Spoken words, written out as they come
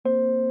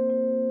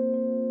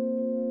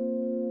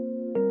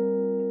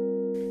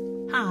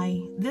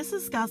This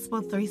is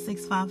Gospel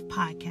 365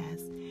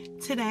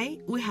 Podcast. Today,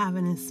 we have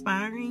an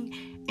inspiring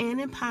and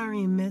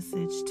empowering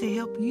message to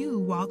help you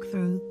walk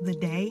through the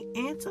day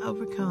and to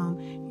overcome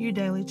your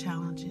daily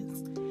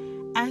challenges.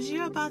 As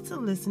you're about to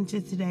listen to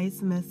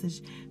today's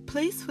message,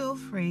 please feel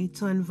free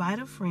to invite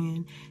a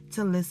friend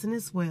to listen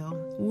as well.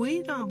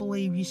 We don't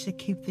believe you should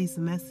keep these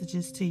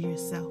messages to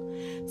yourself,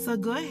 so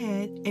go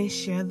ahead and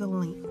share the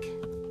link.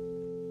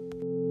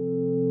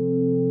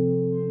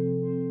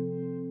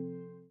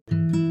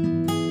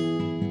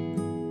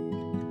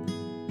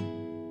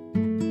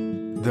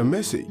 The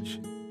message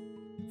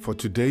for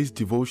today's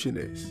devotion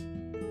is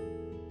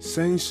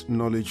Sense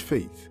Knowledge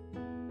Faith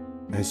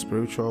and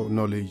Spiritual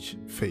Knowledge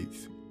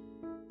Faith.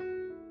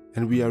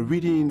 And we are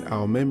reading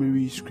our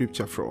memory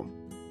scripture from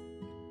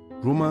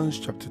Romans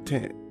chapter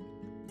 10,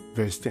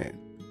 verse 10.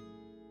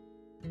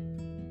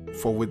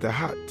 For with the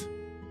heart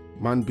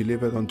man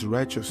believeth unto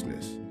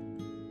righteousness,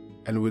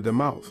 and with the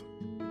mouth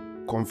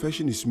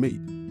confession is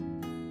made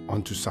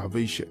unto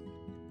salvation.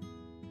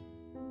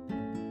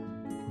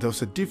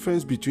 There's a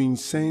difference between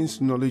sense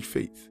knowledge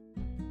faith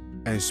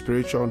and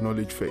spiritual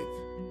knowledge faith.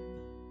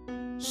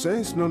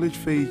 Sense knowledge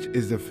faith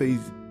is the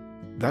faith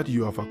that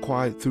you have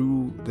acquired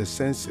through the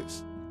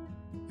senses.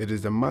 It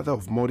is the mother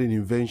of modern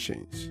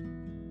inventions.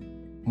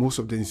 Most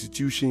of the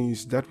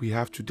institutions that we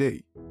have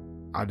today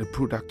are the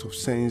product of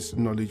sense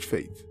knowledge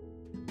faith.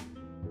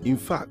 In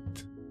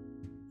fact,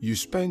 you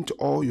spent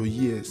all your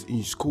years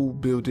in school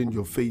building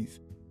your faith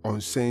on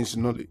sense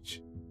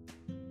knowledge.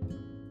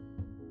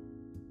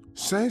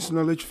 Sense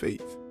knowledge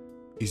faith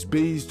is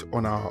based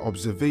on our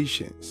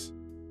observations,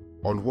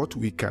 on what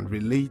we can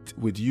relate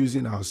with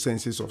using our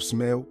senses of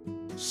smell,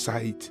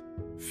 sight,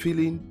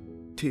 feeling,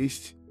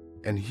 taste,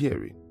 and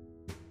hearing.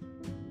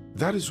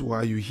 That is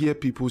why you hear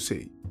people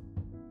say,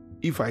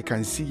 if I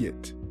can see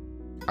it,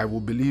 I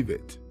will believe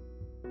it.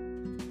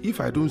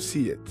 If I don't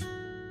see it,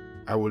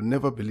 I will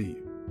never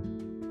believe.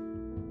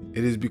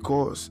 It is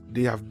because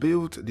they have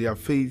built their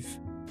faith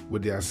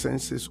with their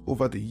senses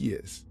over the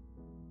years.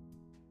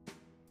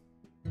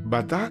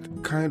 But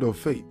that kind of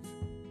faith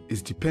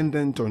is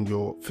dependent on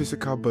your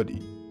physical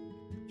body.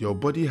 Your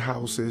body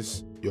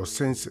houses your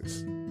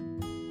senses.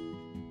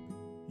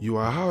 You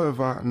are,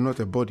 however, not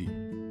a body.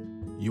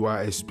 You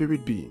are a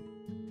spirit being.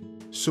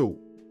 So,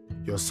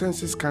 your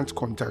senses can't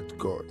contact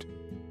God.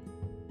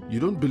 You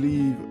don't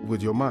believe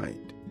with your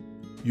mind.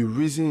 You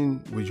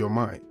reason with your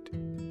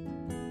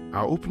mind.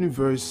 Our opening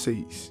verse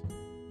says,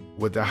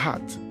 with the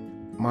heart,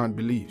 man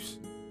believes,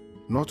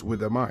 not with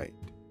the mind.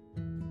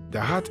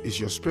 The heart is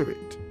your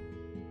spirit.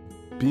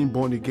 Being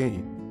born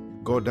again,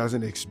 God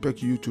doesn't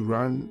expect you to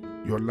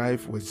run your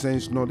life with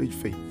sense knowledge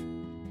faith.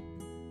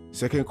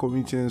 2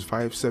 Corinthians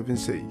 5:7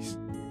 says,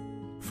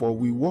 for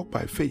we walk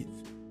by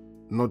faith,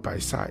 not by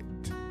sight.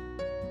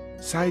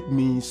 Sight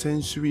means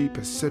sensory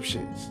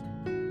perceptions.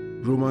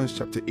 Romans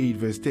chapter 8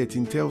 verse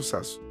 13 tells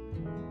us,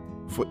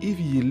 for if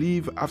ye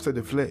live after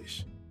the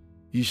flesh,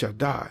 ye shall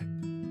die.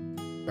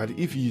 But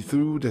if ye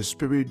through the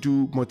Spirit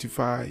do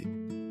mortify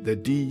the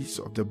deeds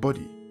of the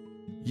body,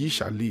 ye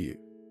shall live.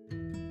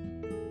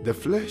 The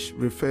flesh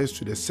refers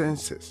to the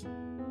senses,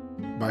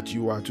 but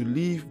you are to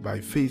live by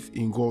faith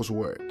in God's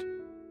word.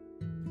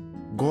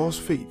 God's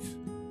faith,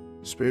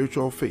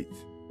 spiritual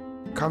faith,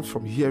 comes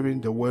from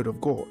hearing the word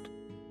of God.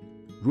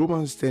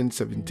 Romans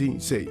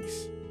 10:17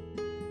 says,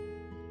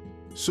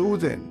 so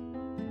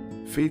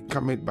then, faith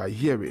cometh by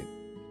hearing,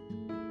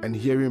 and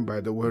hearing by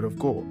the word of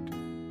God.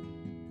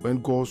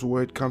 When God's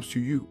word comes to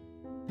you,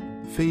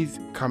 faith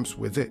comes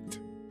with it.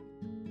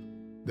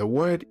 The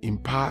word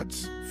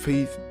imparts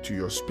faith to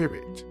your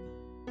spirit.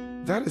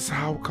 That is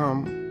how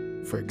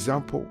come, for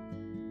example,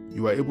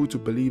 you are able to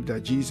believe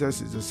that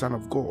Jesus is the Son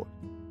of God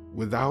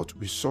without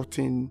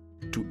resorting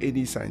to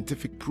any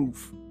scientific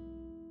proof.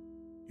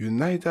 You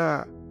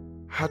neither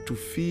had to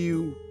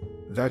feel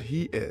that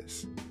he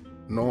is,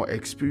 nor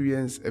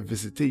experience a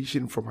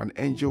visitation from an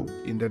angel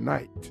in the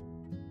night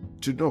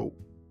to know.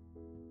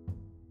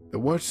 The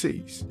word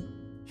says,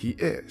 he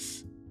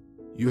is.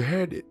 You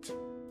heard it.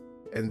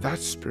 And that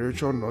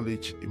spiritual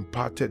knowledge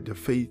imparted the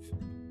faith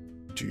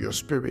to your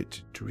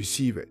spirit to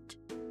receive it.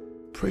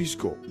 Praise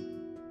God.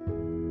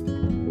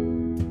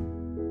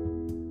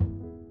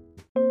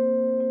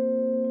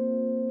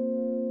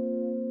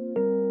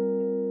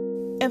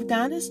 If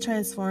God is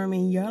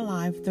transforming your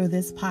life through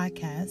this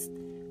podcast,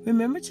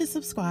 remember to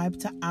subscribe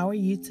to our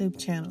YouTube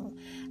channel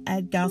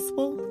at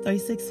Gospel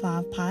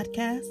 365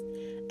 Podcast,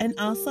 and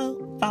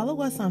also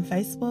follow us on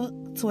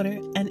Facebook, Twitter,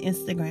 and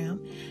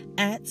Instagram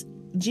at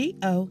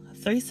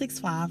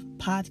GO365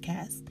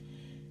 Podcast.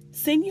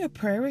 Send your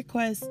prayer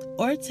requests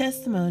or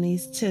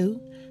testimonies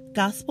to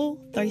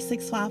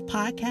Gospel365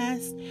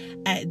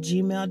 Podcast at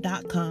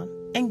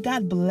gmail.com. And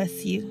God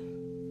bless you.